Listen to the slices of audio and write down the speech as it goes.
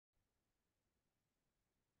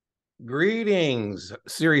Greetings,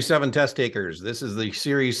 Series 7 test takers. This is the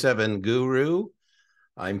Series 7 guru.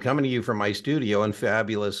 I'm coming to you from my studio in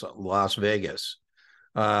fabulous Las Vegas.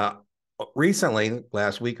 Recently,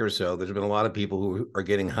 last week or so, there's been a lot of people who are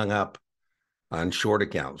getting hung up on short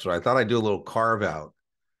accounts. So I thought I'd do a little carve out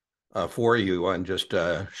for you on just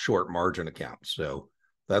short margin accounts. So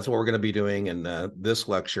that's what we're going to be doing in this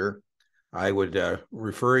lecture. I would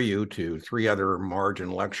refer you to 3 other margin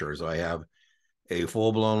lectures. I have a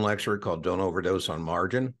full-blown lecture called Don't Overdose on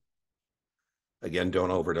Margin. Again,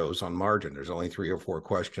 don't overdose on margin. There's only 3 or 4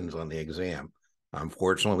 questions on the exam.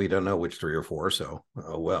 Unfortunately, we don't know which 3 or 4, so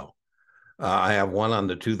well. I have one on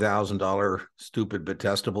the $2,000 stupid but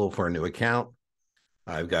testable for a new account.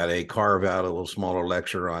 I've got a carve out, a little smaller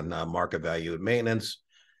lecture on market value and maintenance,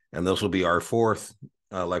 and this will be our 4th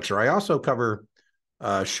lecture. I also cover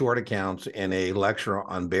short accounts in a lecture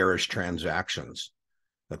on bearish transactions.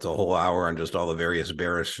 That's a whole hour on just all the various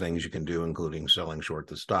bearish things you can do, including selling short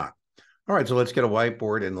the stock. All right, so let's get a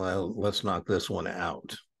whiteboard and let's knock this one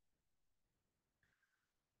out.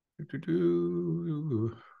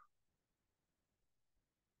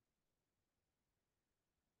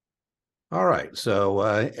 All right, so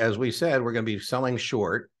as we said, we're going to be selling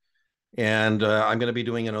short, and I'm going to be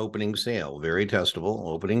doing an opening sale. Very testable.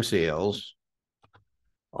 Opening sales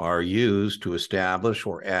are used to establish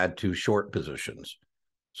or add to short positions.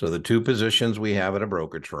 So the 2 positions we have at a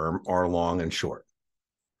brokerage firm are long and short.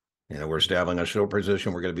 We're establishing a short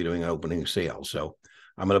position. We're going to be doing an opening sale. So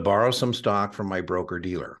I'm going to borrow some stock from my broker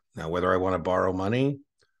dealer. Now, whether I want to borrow money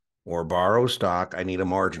or borrow stock, I need a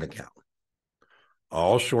margin account.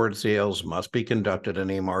 All short sales must be conducted in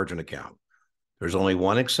a margin account. There's only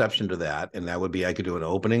one exception to that, and that would be I could do an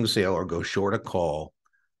opening sale or go short a call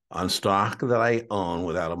on stock that I own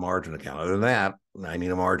without a margin account. Other than that, I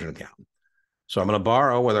need a margin account. So I'm going to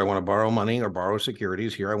borrow, whether I want to borrow money or borrow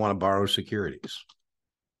securities. Here I want to borrow securities.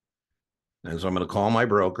 And so I'm going to call my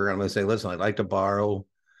broker. And I'm going to say, listen, I'd like to borrow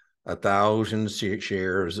 1,000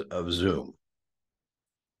 shares of Zoom.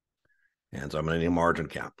 And so I'm going to need a margin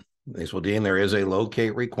account. They say, well, Dean, there is a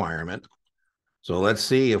locate requirement. So let's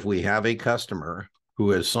see if we have a customer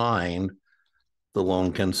who has signed the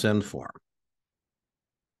loan consent form.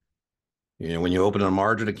 When you open a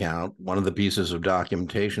margin account, one of the pieces of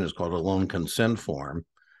documentation is called a loan consent form,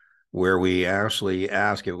 where we actually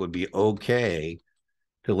ask if it would be okay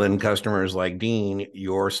to lend customers like Dean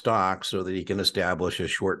your stock so that he can establish a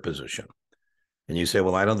short position. And you say,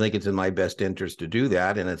 well, I don't think it's in my best interest to do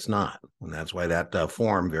that, and it's not. And that's why that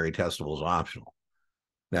form, very testable, is optional.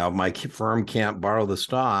 Now, if my firm can't borrow the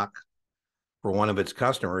stock for one of its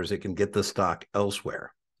customers, it can get the stock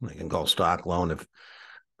elsewhere. They can call stock loan. If,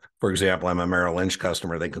 for example, I'm a Merrill Lynch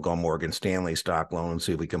customer, they could call Morgan Stanley stock loan and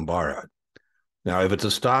see if we can borrow it. Now, if it's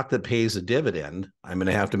a stock that pays a dividend, I'm going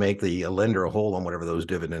to have to make the lender whole on whatever those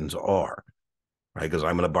dividends are, right? Because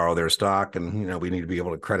I'm going to borrow their stock, and we need to be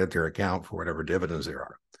able to credit their account for whatever dividends there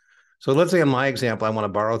are. So let's say in my example, I want to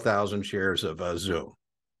borrow 1,000 shares of Zoom.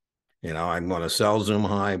 I'm going to sell Zoom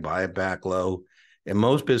high, buy it back low. In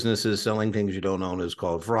most businesses, selling things you don't own is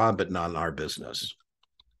called fraud, but not in our business.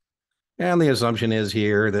 And the assumption is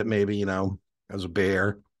here that maybe, as a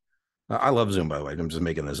bear, I love Zoom, by the way, I'm just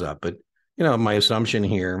making this up, but my assumption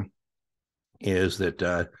here is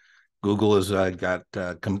that Google has got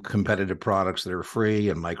competitive products that are free,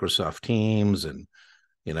 and Microsoft Teams, and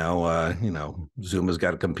Zoom has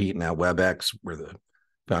got to compete now. WebEx, where the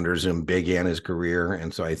founder of Zoom began his career,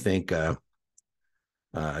 and so I think they're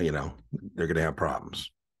going to have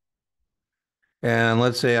problems. And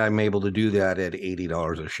let's say I'm able to do that at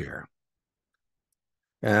 $80 a share.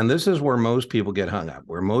 And this is where most people get hung up.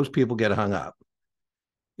 Where most people get hung up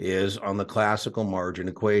is on the classical margin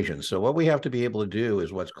equation. So what we have to be able to do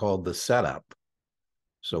is what's called the setup.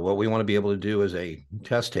 So what we want to be able to do as a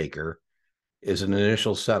test taker is an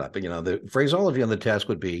initial setup. The phraseology on the test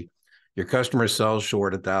would be, your customer sells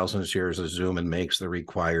short 1,000 shares of Zoom and makes the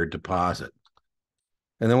required deposit.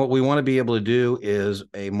 And then what we want to be able to do is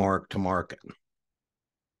a mark to market.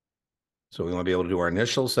 So we want to be able to do our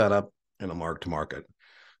initial setup and a mark to market.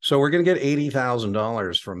 So we're going to get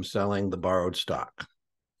 $80,000 from selling the borrowed stock.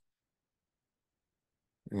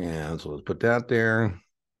 And so let's put that there.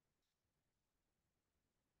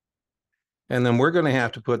 And then we're going to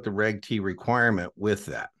have to put the Reg T requirement with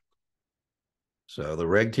that. So the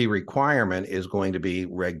Reg T requirement is going to be,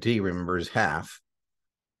 Reg T, remember, is half.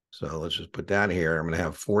 So let's just put that here. I'm going to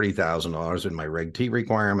have $40,000 in my Reg T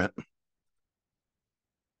requirement.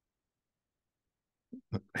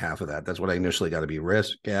 Half of that. That's what I initially got to be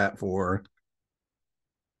risk at for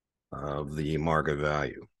of the market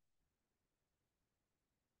value.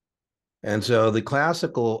 And so the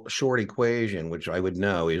classical short equation, which I would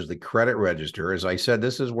know, is the credit register. As I said,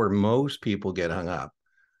 this is where most people get hung up.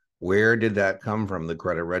 Where did that come from, the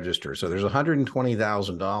credit register? So there's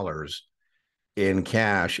 $120,000 in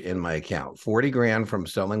cash in my account, 40 grand from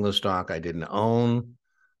selling the stock I didn't own,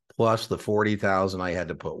 plus the 40,000 I had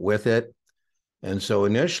to put with it. And so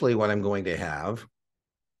initially what I'm going to have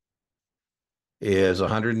is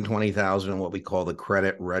 120,000 in what we call the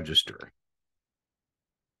credit register.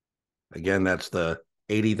 Again, that's the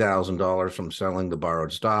 $80,000 from selling the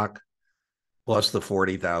borrowed stock, plus the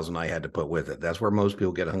 40,000 I had to put with it. That's where most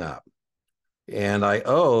people get hung up. And I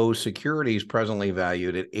owe securities presently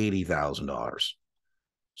valued at $80,000.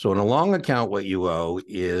 So in a long account, what you owe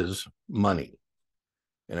is money.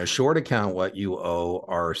 In a short account, what you owe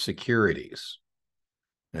are securities.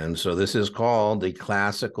 And so this is called the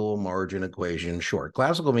classical margin equation short.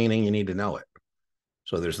 Classical meaning you need to know it.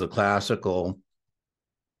 So there's the classical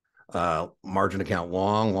margin account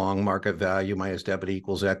long market value minus debit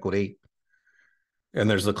equals equity. And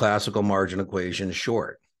there's the classical margin equation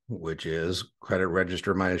short, which is credit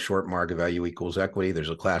register minus short market value equals equity. There's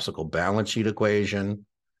a classical balance sheet equation,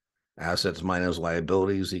 assets minus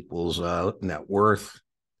liabilities equals net worth.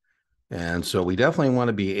 And so we definitely want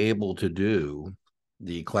to be able to do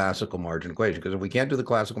the classical margin equation, because if we can't do the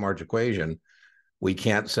classical margin equation, we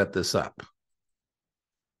can't set this up.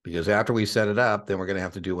 Because after we set it up, then we're going to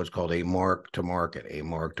have to do what's called a mark to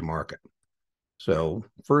market. So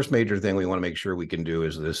first major thing we want to make sure we can do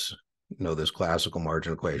is this, this classical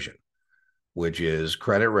margin equation, which is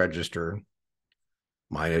credit register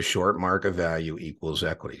minus short market value equals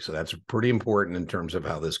equity. So that's pretty important in terms of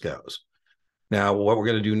how this goes. Now, what we're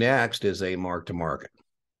going to do next is a mark to market.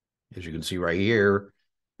 As you can see right here,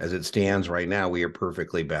 as it stands right now, we are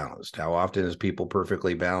perfectly balanced. How often is people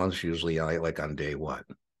perfectly balanced? Usually like on day one.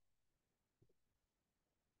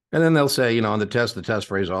 And then they'll say, on the test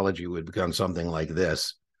phraseology would become something like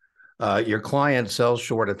this. Your client sells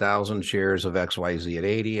short 1,000 shares of XYZ at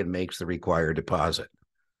 80 and makes the required deposit.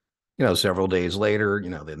 Several days later,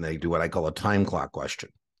 then they do what I call a time clock question.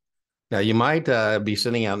 Now, you might be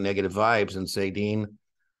sending out negative vibes and say, Dean,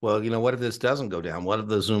 well, what if this doesn't go down? What if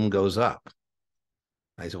the Zoom goes up?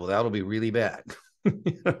 I said, well, that'll be really bad,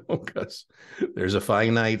 because there's a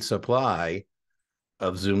finite supply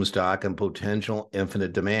of Zoom stock and potential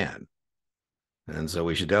infinite demand. And so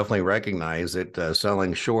we should definitely recognize that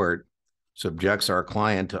selling short subjects our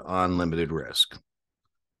client to unlimited risk.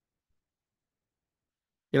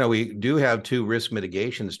 We do have two risk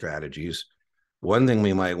mitigation strategies. One thing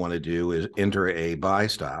we might want to do is enter a buy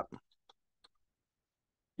stop,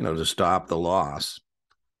 to stop the loss.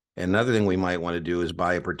 Another thing we might want to do is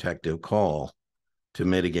buy a protective call to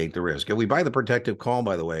mitigate the risk. If we buy the protective call,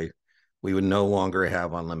 by the way, we would no longer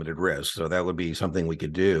have unlimited risk. So that would be something we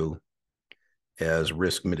could do as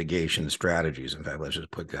risk mitigation strategies. In fact, let's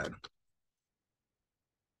just put that.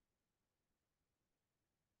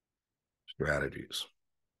 Strategies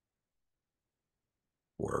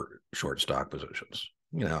for short stock positions.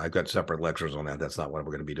 I've got separate lectures on that. That's not what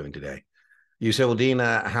we're going to be doing today. You say, well, Dean,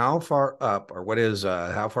 how far up, or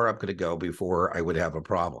how far up could it go before I would have a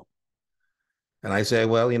problem? And I say,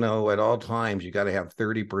 well, at all times, you got to have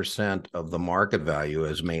 30% of the market value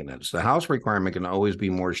as maintenance. The house requirement can always be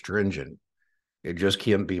more stringent. It just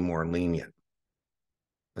can't be more lenient.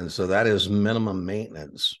 And so that is minimum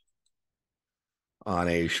maintenance on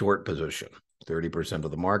a short position, 30%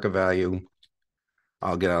 of the market value.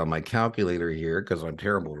 I'll get out my calculator here because I'm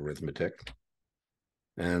terrible at arithmetic.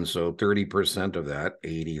 And so 30% of that,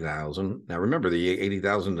 80,000. Now remember, the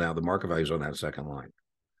 80,000 now, the market value is on that second line,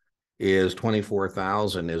 is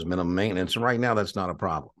 24,000 is minimum maintenance. And right now, that's not a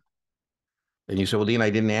problem. And you say, well, Dean, I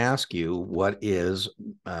didn't ask you what is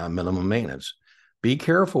minimum maintenance. Be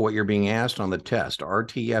careful what you're being asked on the test.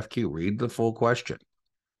 RTFQ, read the full question.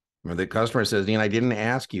 Remember, the customer says, Dean, I didn't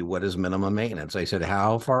ask you what is minimum maintenance. I said,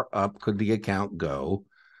 how far up could the account go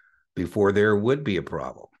before there would be a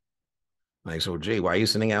problem? And I said, well, gee, why are you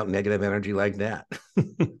sending out negative energy like that?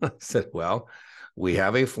 I said, well, we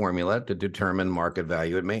have a formula to determine market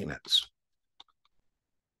value at maintenance.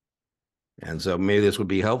 And so maybe this would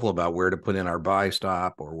be helpful about where to put in our buy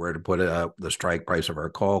stop or where to put the strike price of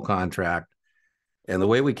our call contract. And the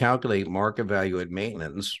way we calculate market value at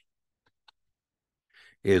maintenance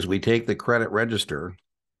is we take the credit register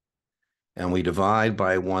and we divide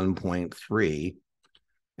by 1.3,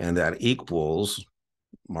 and that equals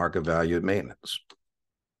market value at maintenance.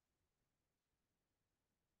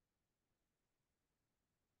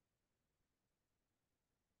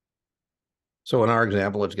 So in our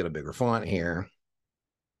example, let's get a bigger font here.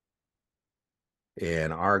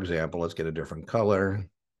 In our example, let's get a different color.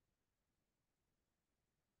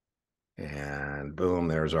 And boom,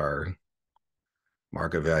 there's our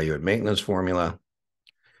market value at maintenance formula.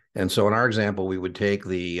 And so in our example, we would take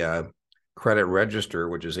the credit register,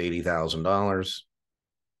 which is $80,000,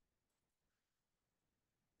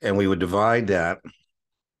 and we would divide that,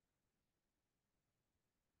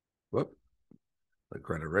 the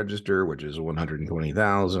credit register, which is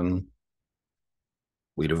 120,000,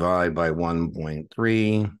 we divide by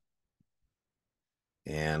 1.3,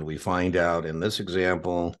 and we find out in this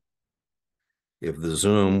example, if the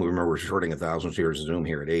Zoom, remember we're shorting 1,000 shares of Zoom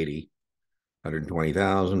here at 80,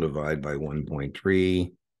 120,000 divided by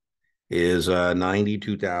 1.3 is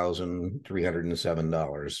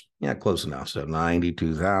 $92,307. Yeah, close enough. So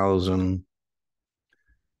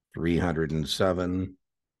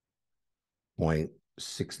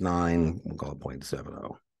 92,307.69, we'll call it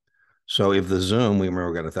 0.70. So if the Zoom, we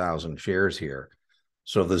remember we got 1,000 shares here.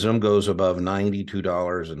 So if the Zoom goes above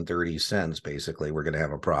 $92.30, basically, we're going to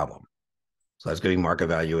have a problem. So that's going to be market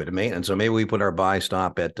value at maintenance. So maybe we put our buy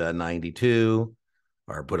stop at 92,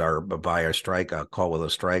 or put our buy or strike, a call with a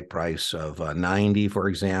strike price of 90, for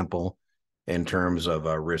example, in terms of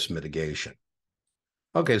risk mitigation.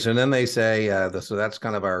 Okay, so then they say, so that's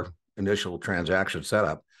kind of our initial transaction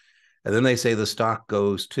setup. And then they say the stock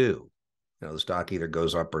goes to, the stock either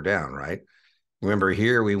goes up or down, right? Remember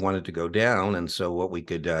here, we wanted to go down. And so what we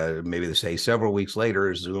could maybe they say several weeks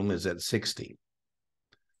later, Zoom is at 60.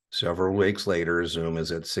 Several weeks later, Zoom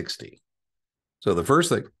is at 60. So the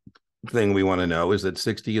first thing we want to know is that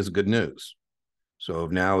 60 is good news. So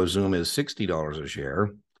if now Zoom is $60 a share,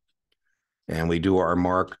 and we do our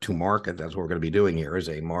mark to market, that's what we're going to be doing here, is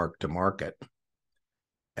a mark to market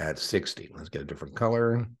at 60. Let's get a different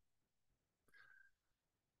color.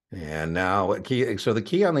 And now, so the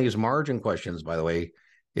key on these margin questions, by the way,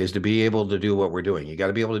 is to be able to do what we're doing. You got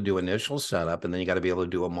to be able to do initial setup, and then you got to be able to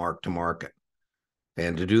do a mark to market.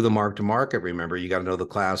 And to do the mark to market, remember, you got to know the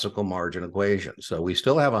classical margin equation. So we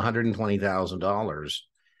still have $120,000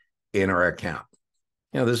 in our account.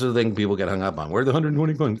 This is the thing people get hung up on. Where'd the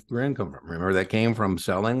 120 grand come from? Remember, that came from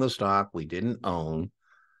selling the stock we didn't own,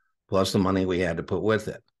 plus the money we had to put with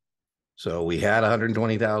it. So we had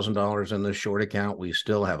 $120,000 in the short account. We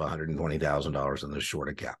still have $120,000 in the short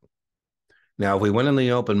account. Now, if we went in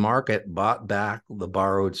the open market, bought back the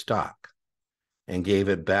borrowed stock, and gave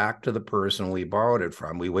it back to the person we borrowed it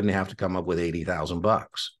from, we wouldn't have to come up with $80,000.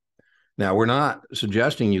 Now, we're not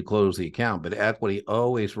suggesting you close the account, but equity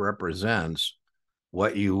always represents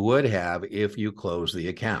what you would have if you close the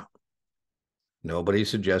account. Nobody's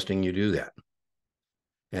suggesting you do that.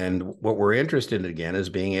 And what we're interested in, again, is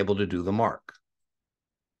being able to do the mark,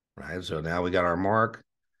 right? So now we got our mark.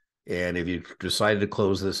 And if you decided to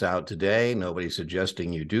close this out today, nobody's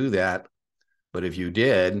suggesting you do that. But if you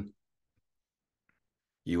did,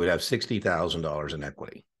 you would have $60,000 in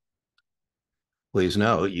equity. Please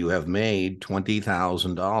note, you have made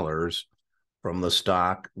 $20,000 from the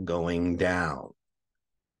stock going down,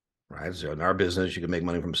 right? So in our business, you can make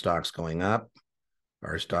money from stocks going up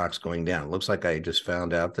or stocks going down. It looks like I just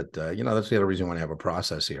found out that, that's the other reason you want to have a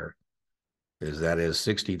process here, is that is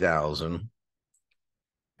 60,000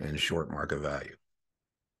 in short market value.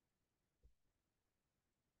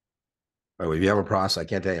 Oh, if you have a process, I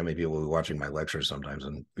can't tell you how many people will be watching my lectures sometimes,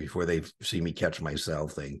 and before they see me catch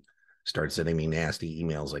myself, they start sending me nasty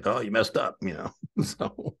emails like, oh, you messed up,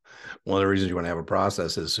 So one of the reasons you want to have a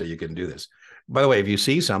process is so you can do this. By the way, if you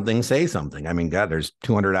see something, say something. I mean, God, there's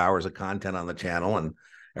 200 hours of content on the channel, and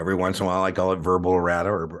every once in a while I call it verbal errata,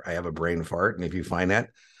 or I have a brain fart. And if you find that,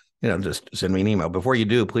 just send me an email. Before you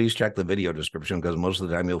do, please check the video description, because most of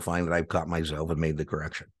the time you'll find that I've caught myself and made the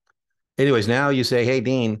correction. Anyways, now you say, hey,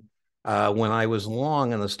 Dean, when I was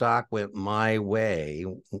long and the stock went my way,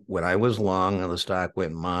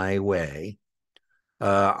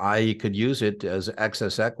 I could use it as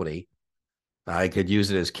excess equity. I could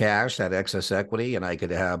use it as cash, that excess equity, and I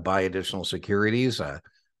could buy additional securities. I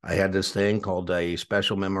had this thing called a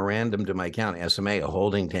special memorandum to my account, SMA, a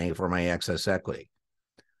holding tank for my excess equity.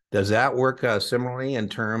 Does that work similarly in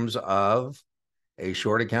terms of a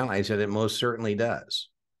short account? I said it most certainly does.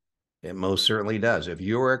 It most certainly does. If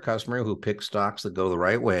you are a customer who picks stocks that go the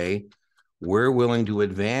right way, we're willing to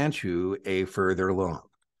advance you a further loan.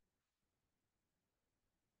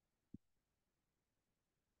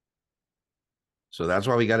 So that's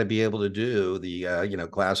why we got to be able to do the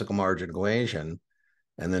classical margin equation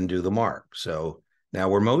and then do the mark. So now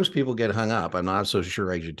where most people get hung up, I'm not so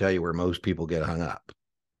sure I should tell you where most people get hung up.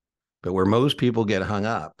 But where most people get hung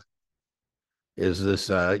up is this,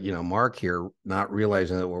 mark here, not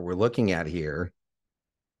realizing that what we're looking at here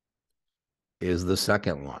is the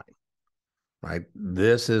second line, right?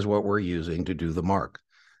 This is what we're using to do the mark.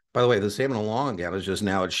 By the way, the same in a long account is just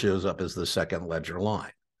now it shows up as the second ledger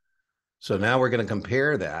line. So now we're going to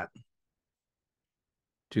compare that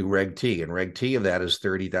to Reg T, and Reg T of that is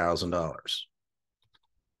 $30,000.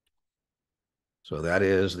 So that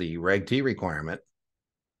is the Reg T requirement.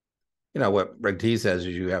 You know, what Reg T says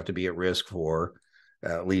is you have to be at risk for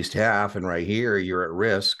at least half, and right here you're at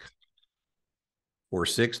risk for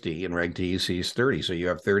 60, and Reg T sees 30. So you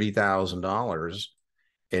have $30,000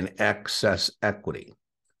 in excess equity.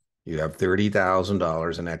 You have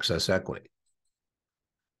 $30,000 in excess equity.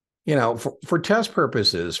 You know, for test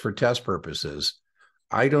purposes,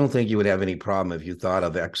 I don't think you would have any problem if you thought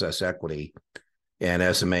of excess equity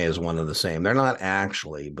and SMA as one of the same. They're not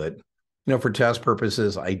actually, but you know, for test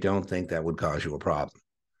purposes, I don't think that would cause you a problem.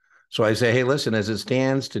 So I say, hey, listen, as it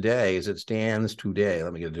stands today,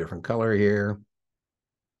 let me get a different color here.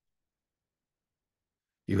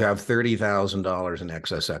 You have $30,000 in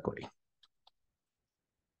excess equity.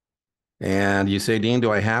 And you say, Dean,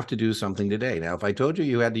 do I have to do something today? Now, if I told you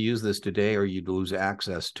you had to use this today or you'd lose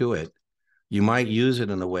access to it, you might use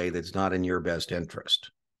it in a way that's not in your best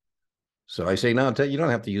interest. So I say, no, you don't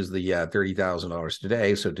have to use the $30,000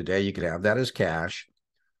 today. So today you could have that as cash,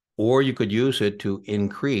 or you could use it to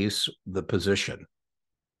increase the position.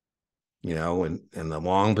 You know, in the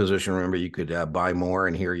long position, remember, you could buy more,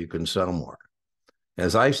 and here you can sell more.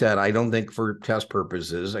 As I said, I don't think for test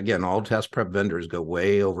purposes, again, all test prep vendors go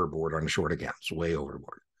way overboard on short accounts, way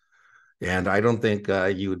overboard. And I don't think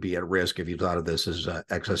you would be at risk if you thought of this as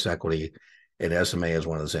excess equity and SMA as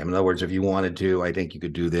one of the same. In other words, if you wanted to, I think you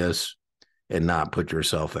could do this and not put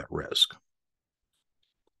yourself at risk.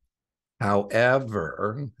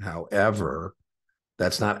 However,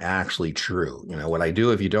 that's not actually true. You know, what I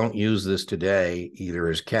do if you don't use this today, either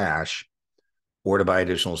as cash or to buy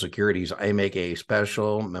additional securities, I make a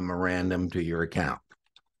special memorandum to your account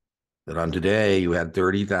that on today you had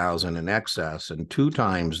 30,000 in excess, and 2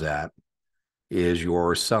 times that is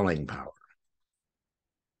your selling power.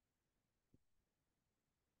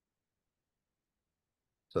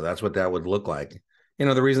 So that's what that would look like. You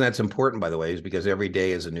know, the reason that's important, by the way, is because every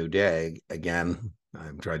day is a new day. Again,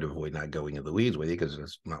 I'm trying to avoid not going into the weeds with you because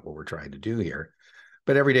that's not what we're trying to do here.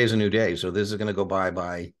 But every day is a new day. So this is going to go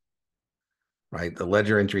bye-bye, right? The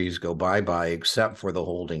ledger entries go bye-bye except for the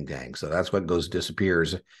holding tank. So that's what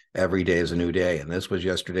disappears. Every day is a new day. And this was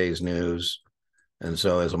yesterday's news. And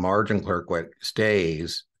so as a margin clerk, what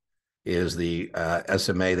stays is the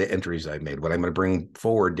SMA, the entries I made. What I'm going to bring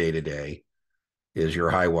forward day to day is your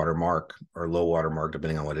high water mark or low water mark,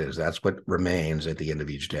 depending on what it is. That's what remains at the end of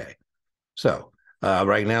each day. So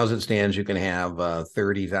right now, as it stands, you can have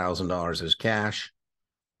 $30,000 as cash,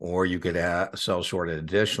 or you could sell short an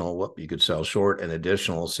additional. You could sell short an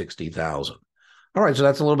additional 60,000. All right, so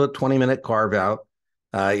that's a little bit 20-minute carve out.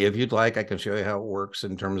 If you'd like, I can show you how it works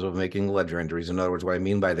in terms of making ledger entries. In other words, what I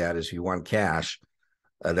mean by that is if you want cash,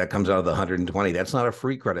 that comes out of the 120. That's not a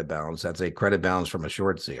free credit balance. That's a credit balance from a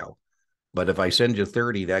short sale. But if I send you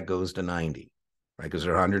 30, that goes to 90, right? Because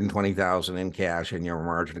there's 120,000 in cash in your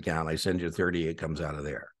margin account. I send you 30, it comes out of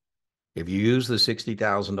there. If you use the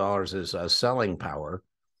 $60,000 as selling power,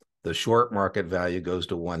 the short market value goes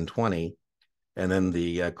to 120, and then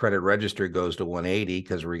the credit register goes to 180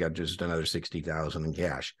 because we got just another 60,000 in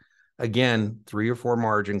cash. Again, 3 or 4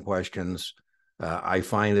 margin questions. I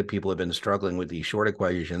find that people have been struggling with these short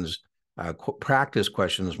equations, practice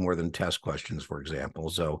questions more than test questions, for example.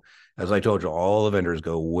 So as I told you, all the vendors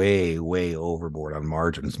go way, way overboard on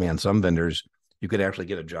margins. Man, some vendors, you could actually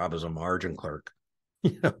get a job as a margin clerk,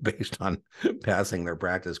 you know, based on passing their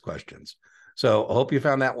practice questions. So I hope you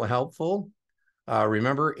found that helpful.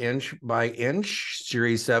 Remember, inch by inch,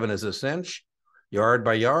 Series 7 is a cinch. Yard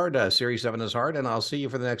by yard, Series 7 is hard. And I'll see you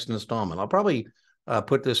for the next installment. I'll probably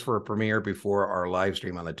put this for a premiere before our live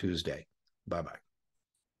stream on a Tuesday. Bye-bye.